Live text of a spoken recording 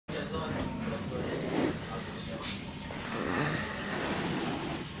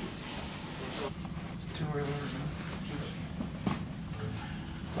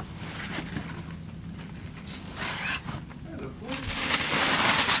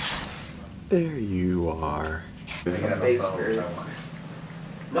There you are.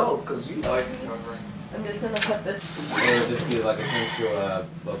 No, because you like. I'm just gonna put this. It'll just be like a potential a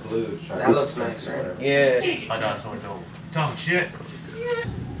blue. That looks nice, right? Yeah. I got so dope. Talk shit.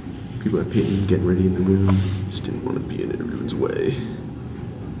 People are painting, getting ready in the room. Just didn't want to be in everyone's way.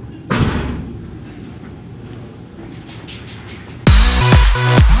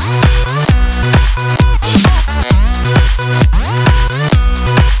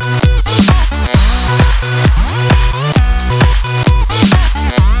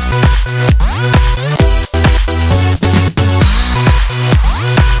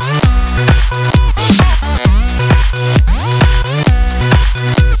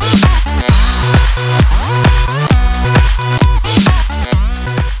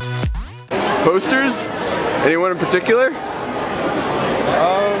 Posters? Anyone in particular?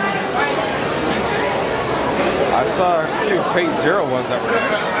 I saw a few Fate Zero ones that were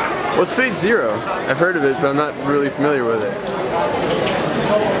nice. What's Fate Zero? I've heard of it, but I'm not really familiar with it.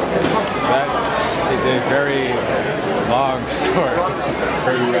 That is a very long story.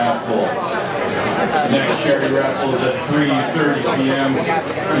 Cherry raffle. Next cherry raffle is at 3:30 p.m. in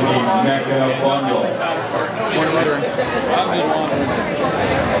the Mecca bundle.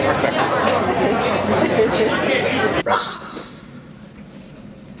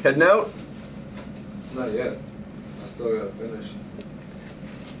 Heading out? Not yet. I still gotta finish.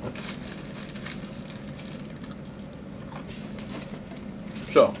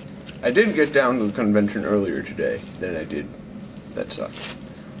 So, I did get down to the convention earlier today than I did. That sucked.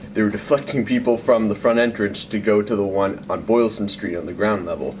 They were deflecting people from the front entrance to go to the one on Boylston Street on the ground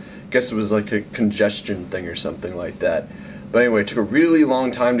level. Guess it was like a congestion thing or something like that. But anyway, it took a really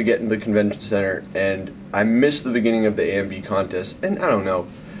long time to get into the convention center, and I missed the beginning of the AMV contest, and I don't know.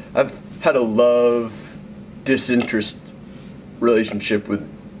 I've had a love-disinterest relationship with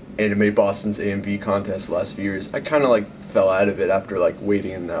Anime Boston's AMV contest the last few years. I kind of like fell out of it after like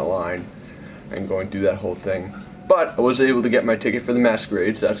waiting in that line and going through that whole thing. But I was able to get my ticket for the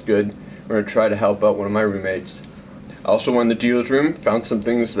masquerades, that's good. We're going to try to help out one of my roommates. I also went in the dealer's room, found some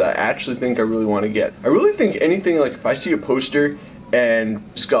things that I actually think I really want to get. I really think anything, like if I see a poster and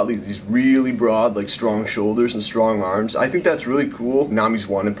it's got like these really broad, like strong shoulders and strong arms, I think that's really cool. Nami's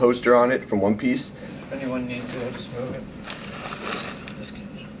Wanted poster on it from One Piece. If anyone needs it, I'll just move it.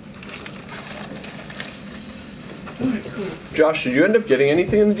 Alright, cool. Josh, did you end up getting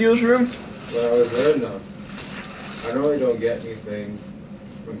anything in the dealer's room? When I was there, no. I normally don't get anything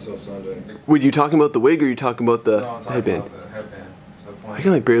until Sunday. Wait, you talking about the wig or are you talking about the headband? About the headband. I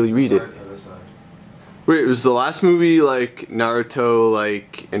can like barely read it. Wait, was the last movie like Naruto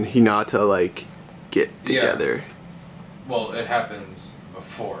like and Hinata like get together? Yeah. Well, it happens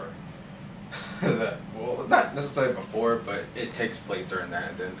before that. Well, not necessarily before, but it takes place during that,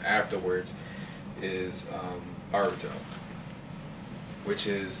 and then afterwards is Naruto, which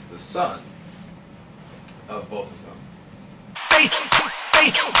is the son of both of them.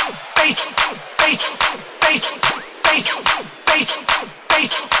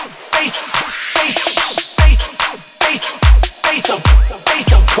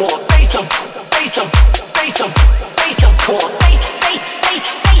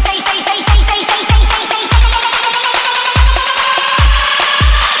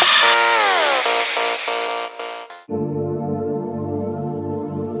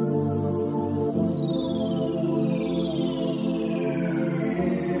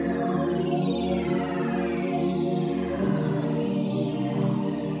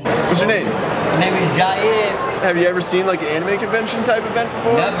 What's your name? My name is Jair. Have you ever seen like an anime convention type event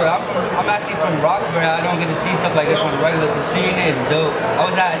before? Never. I'm actually from Roxbury. I don't get to see stuff like this on the regular, so seeing it is dope. I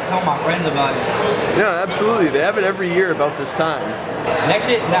was out telling my friends about it. Yeah, absolutely. They have it every year about this time. Next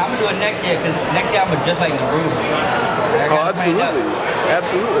year, I'm gonna do it next year because next year I'm gonna just like Naruto. Oh, absolutely.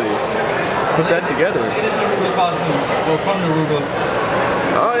 Absolutely. Put that together. It is Naruto costume. Well, from Naruto.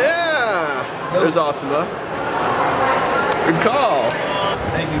 Oh yeah. There's Asuma. Good call.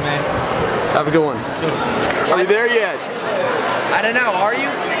 Thank you, man. Have a good one. Sure. Are we there yet? I don't know, are you?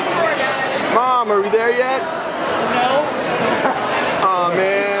 Mom, are we there yet? No. Aw,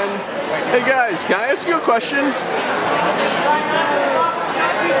 man. Hey guys, can I ask you a question?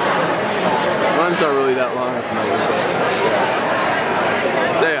 Mine's not really that long.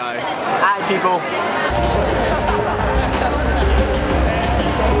 Say hi. Hi, people.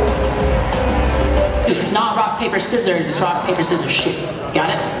 It's not rock, paper, scissors, it's rock, paper, scissors, shoot. Got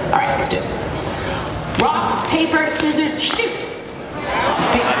it? Alright, let's do it. Rock, paper, scissors, shoot! It's a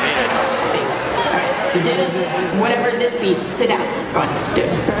big thing. Alright, you did whatever this beats, sit down. Go on, do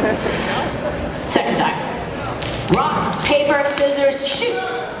it. Second time. Rock, paper, scissors,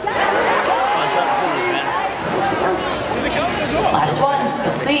 shoot!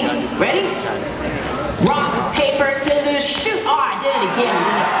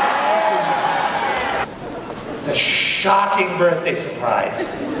 shocking birthday surprise.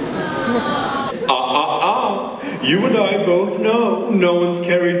 You and I both know no one's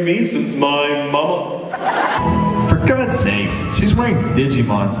carried me since my mama. For God's sakes, she's wearing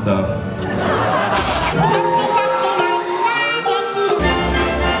Digimon stuff.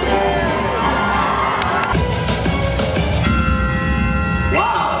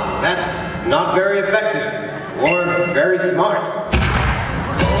 Wow, that's not very effective or very smart.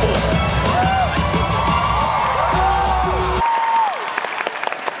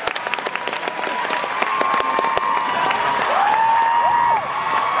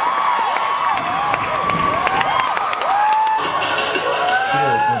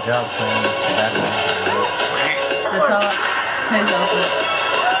 That's all. His outfit.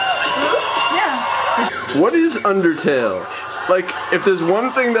 Yeah. What is Undertale? Like, if there's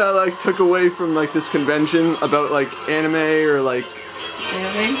one thing that I like took away from like this convention about like anime or like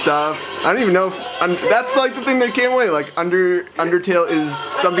stuff, I don't even know if that's like the thing that came away. Like Undertale is,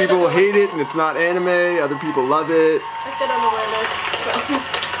 some people hate it and it's not anime, other people love it. I still don't know what it is. So.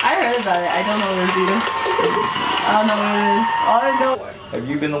 I heard about it. I don't know what it is either. I don't know what it is. All I know. Have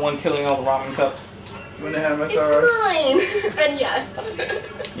you been the one killing all the ramen cups? You wanna have my It's mine. And yes.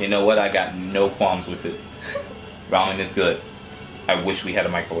 You know what? I got no qualms with it. Ramen is good. I wish we had a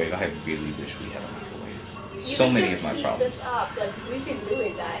microwave. I really wish we had a microwave. So many of my problems. This up. Like, we've been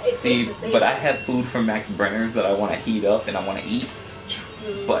doing that. It See, tastes the same. but I have food from Max Brenner's that I want to heat up and I want to eat.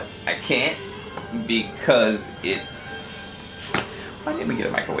 But I can't because it's... Why didn't we get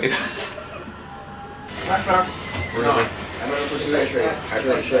a microwave? Knock, knock. Really? I'm gonna put you guys right. I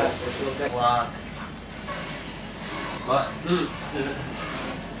really should. Lock. What?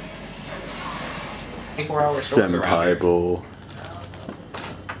 24-hour stores around Senpai here. Bowl.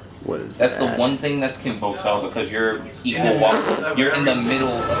 What is That's that? the one thing that's Kimbotel because you're equal walk. You're in the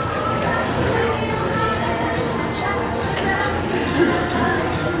middle.